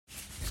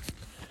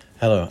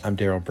Hello, I'm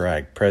Daryl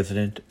Bragg,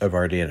 President of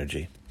RD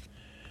Energy.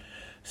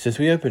 Since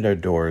we opened our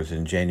doors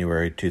in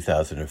January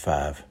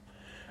 2005,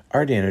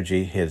 RD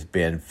Energy has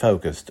been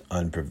focused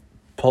on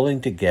pulling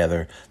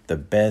together the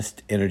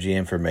best energy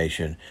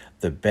information,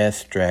 the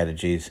best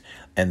strategies,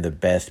 and the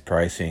best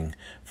pricing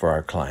for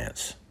our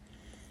clients.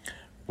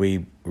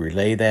 We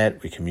relay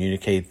that, we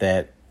communicate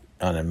that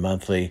on a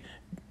monthly,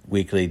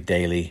 weekly,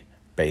 daily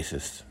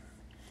basis.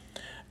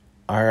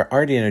 Our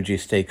RD Energy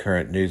Stay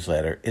Current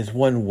newsletter is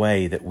one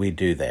way that we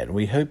do that.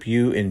 We hope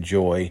you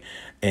enjoy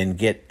and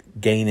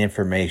gain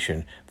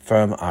information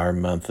from our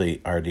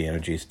monthly RD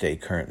Energy Stay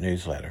Current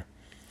newsletter.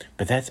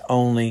 But that's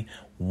only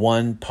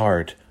one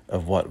part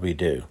of what we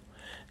do.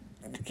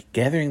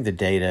 Gathering the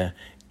data,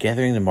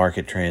 gathering the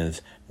market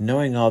trends,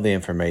 knowing all the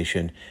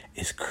information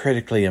is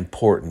critically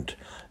important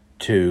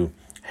to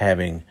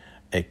having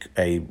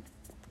a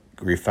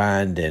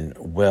refined and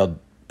well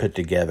put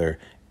together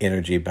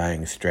energy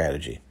buying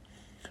strategy.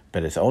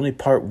 But it's only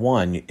part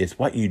one. It's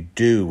what you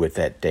do with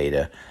that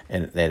data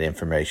and that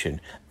information.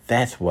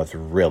 That's what's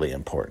really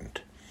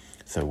important.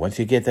 So once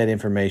you get that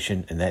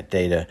information and that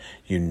data,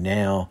 you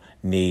now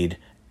need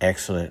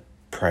excellent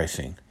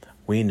pricing.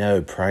 We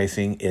know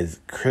pricing is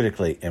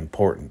critically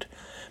important.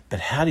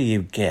 But how do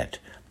you get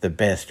the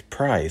best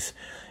price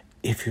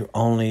if you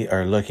only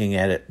are looking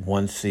at it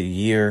once a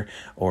year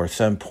or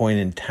some point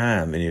in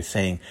time and you're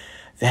saying,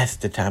 that's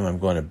the time I'm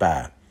going to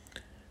buy?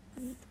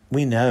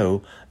 We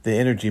know the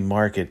energy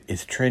market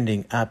is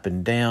trending up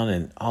and down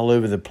and all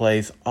over the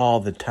place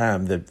all the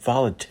time. The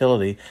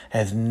volatility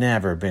has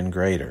never been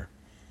greater.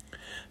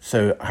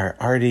 So our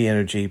RD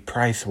Energy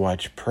Price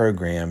Watch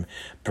program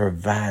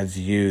provides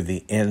you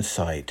the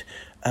insight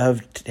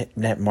of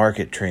that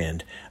market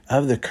trend,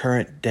 of the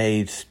current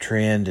day's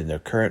trend and the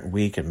current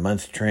week and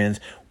month's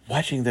trends,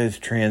 watching those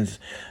trends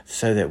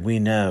so that we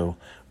know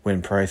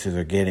when prices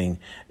are getting,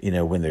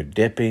 when they're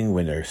dipping,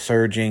 when they're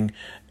surging,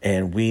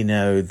 and we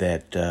know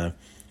that,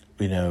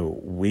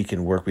 we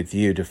can work with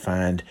you to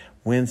find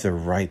when's the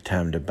right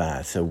time to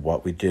buy. So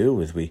what we do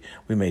is we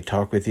may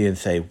talk with you and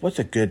say, what's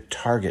a good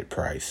target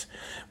price?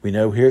 We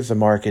know here's the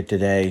market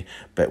today,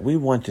 but we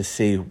want to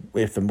see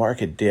if the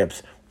market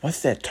dips,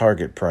 what's that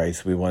target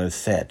price we want to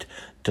set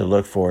to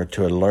look for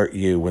to alert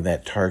you when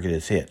that target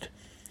is hit.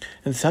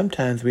 And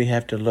sometimes we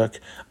have to look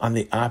on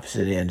the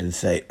opposite end and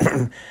say,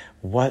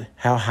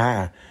 how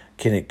high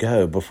can it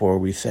go before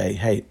we say,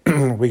 hey,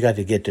 we got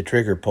to get the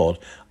trigger pulled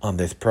on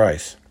this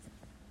price.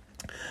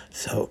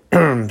 So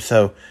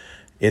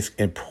it's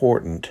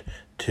important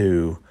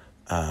to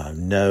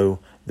know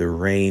the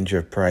range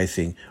of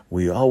pricing.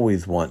 We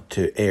always want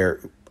to err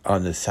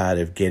on the side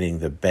of getting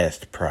the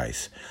best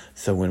price.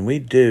 So when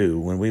we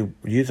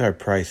use our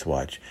price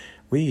watch,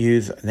 we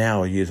use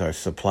our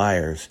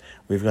suppliers.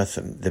 We've got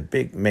the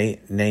big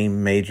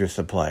name major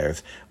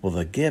suppliers. Well,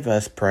 they'll give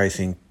us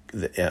pricing,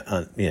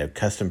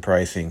 custom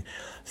pricing,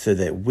 so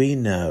that we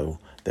know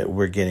that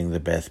we're getting the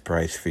best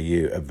price for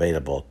you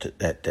available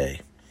that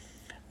day.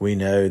 We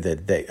know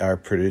that our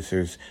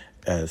producers,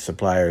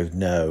 suppliers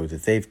know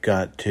that they've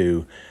got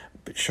to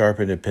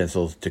sharpen the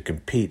pencils to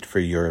compete for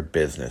your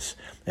business.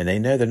 And they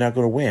know they're not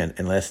going to win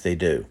unless they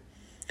do.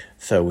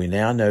 So we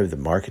now know the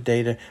market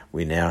data.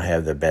 We now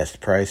have the best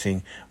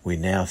pricing. We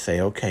now say,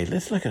 okay,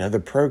 let's look at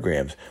other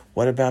programs.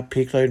 What about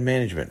peak load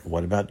management?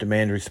 What about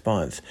demand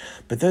response?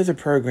 But those are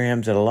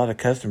programs that a lot of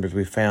customers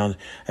we found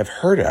have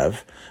heard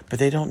of, but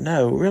they don't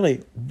know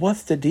really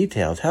what's the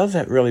details. How does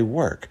that really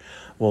work?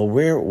 Well,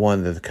 we're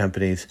one of the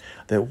companies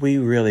that we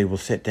really will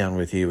sit down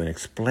with you and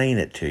explain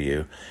it to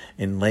you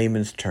in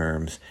layman's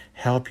terms,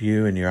 help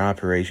you and your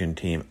operation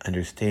team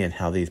understand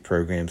how these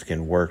programs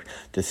can work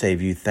to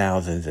save you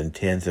thousands and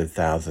tens of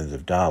thousands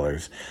of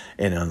dollars,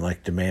 and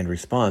unlike demand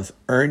response,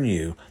 earn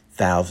you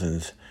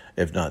thousands,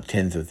 if not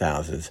tens of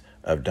thousands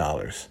of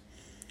dollars.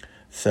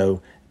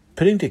 So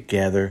putting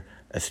together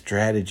a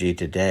strategy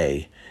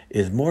today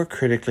is more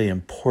critically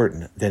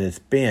important than it's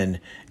been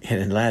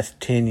in the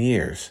last 10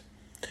 years.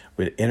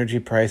 With energy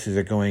prices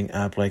are going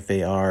up like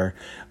they are,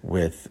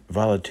 with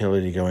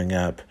volatility going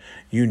up,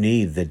 you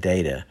need the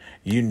data.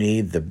 You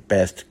need the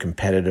best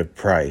competitive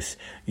price.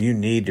 You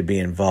need to be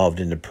involved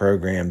in the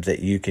programs that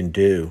you can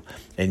do.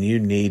 And you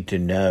need to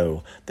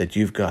know that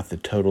you've got the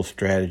total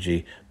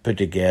strategy put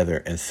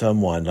together and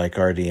someone like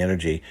RD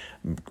Energy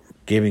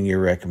giving you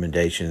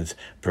recommendations,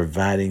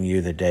 providing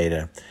you the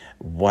data,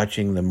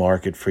 watching the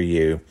market for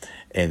you,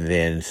 and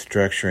then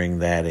structuring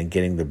that and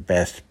getting the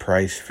best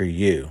price for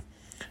you.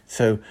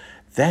 So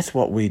that's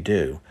what we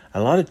do. A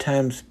lot of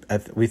times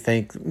we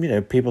think,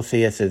 people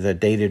see us as a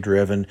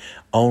data-driven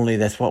only.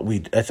 That's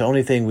the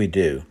only thing we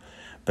do.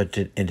 But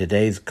in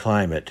today's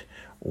climate,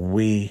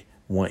 we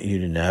want you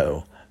to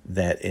know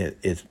that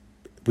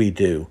we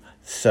do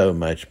so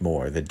much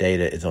more. The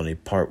data is only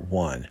part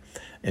one.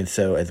 And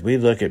so as we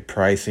look at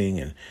pricing,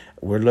 and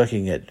we're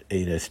looking at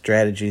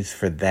strategies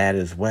for that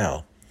as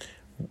well,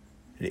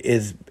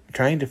 is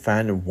trying to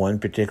find at one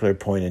particular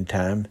point in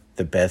time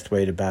the best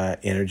way to buy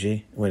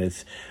energy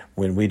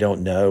when we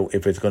don't know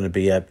if it's going to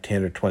be up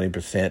 10 or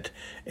 20%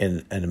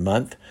 in a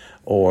month,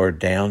 or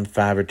down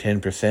 5 or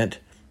 10%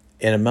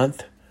 in a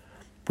month?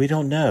 We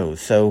don't know.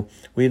 So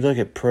we look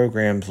at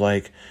programs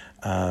like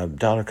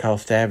dollar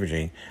cost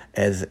averaging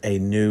as a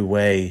new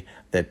way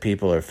that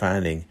people are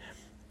finding,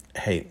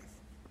 hey,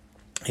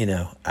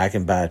 I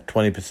can buy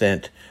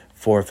 20%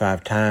 4 or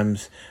 5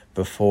 times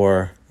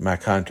before my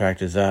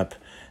contract is up,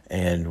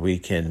 and we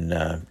can,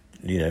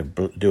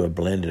 do a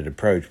blended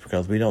approach,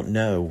 because we don't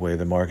know where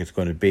the market's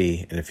going to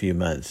be in a few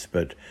months,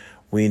 but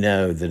we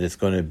know that it's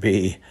going to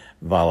be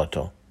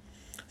volatile.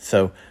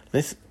 So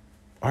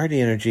RD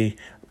Energy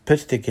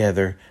puts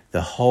together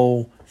the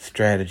whole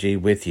strategy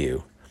with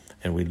you.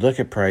 And we look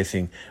at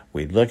pricing,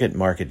 we look at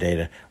market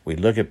data, we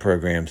look at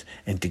programs,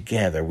 and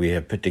together we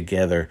have put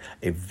together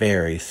a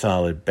very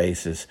solid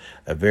basis,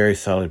 a very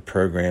solid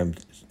program,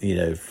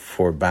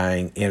 for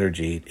buying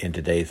energy in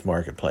today's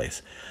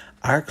marketplace.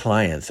 Our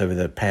clients over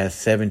the past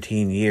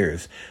 17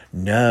 years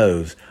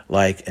knows,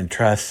 like, and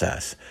trusts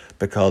us,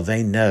 because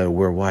they know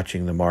we're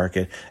watching the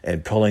market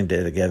and pulling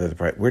together the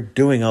price. We're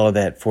doing all of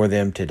that for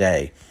them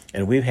today.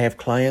 And we have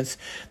clients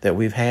that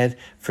we've had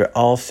for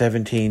all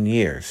 17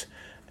 years.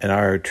 And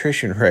our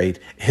attrition rate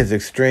is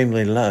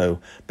extremely low,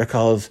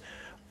 because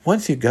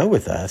once you go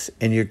with us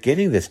and you're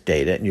getting this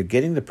data and you're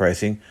getting the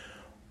pricing,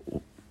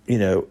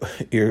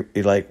 you're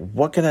like,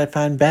 what can I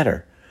find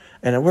better?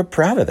 And we're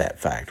proud of that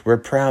fact. We're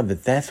proud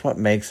that that's what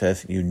makes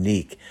us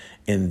unique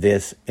in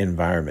this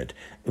environment.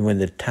 And when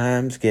the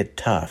times get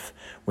tough,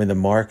 when the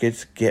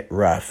markets get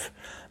rough,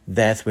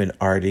 that's when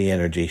RD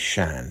Energy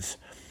shines.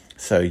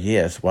 So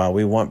yes, while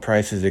we want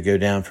prices to go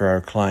down for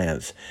our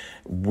clients,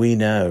 we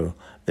know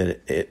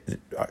that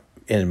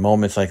in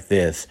moments like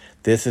this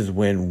is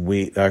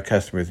when our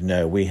customers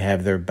know we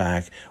have their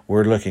back,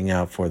 we're looking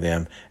out for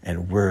them,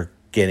 and we're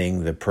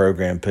getting the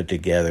program put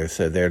together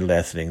so they're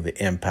lessening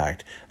the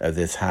impact of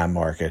this high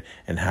market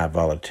and high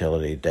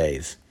volatility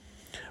days.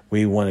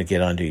 We want to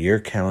get onto your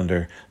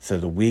calendar so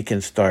that we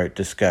can start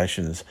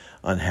discussions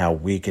on how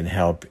we can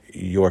help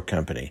your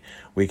company.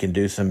 We can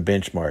do some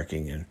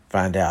benchmarking and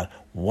find out,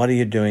 what are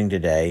you doing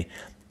today?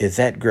 Is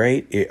that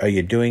great? Are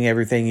you doing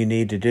everything you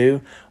need to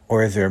do?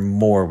 Or is there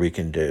more we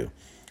can do?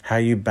 How are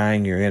you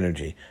buying your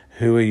energy?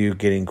 Who are you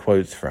getting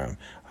quotes from?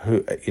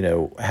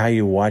 How are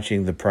you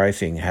watching the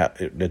pricing,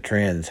 the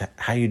trends?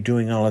 How are you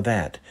doing all of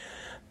that?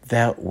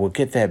 That we'll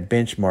get that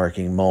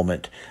benchmarking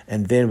moment,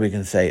 and then we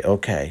can say,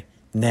 okay,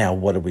 now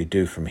what do we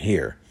do from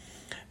here?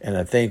 And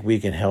I think we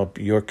can help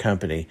your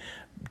company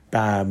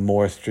buy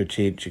more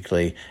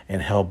strategically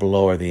and help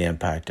lower the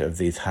impact of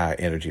these high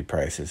energy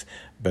prices,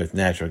 both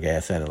natural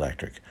gas and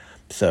electric.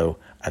 So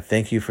I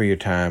thank you for your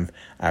time.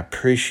 I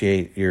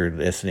appreciate your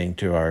listening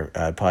to our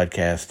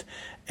podcast,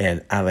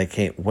 and I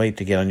can't wait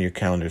to get on your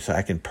calendar so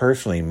I can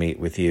personally meet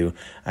with you.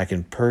 I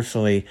can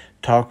personally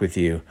talk with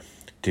you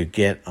to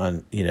get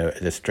on,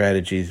 the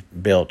strategies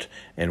built,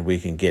 and we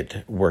can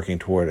get working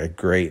toward a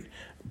great,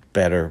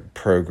 better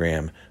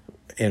program,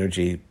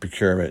 energy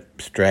procurement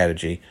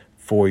strategy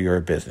for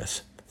your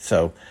business.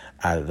 So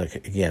I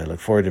look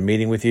forward to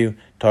meeting with you,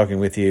 talking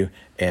with you,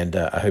 and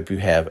I hope you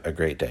have a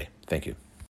great day. Thank you.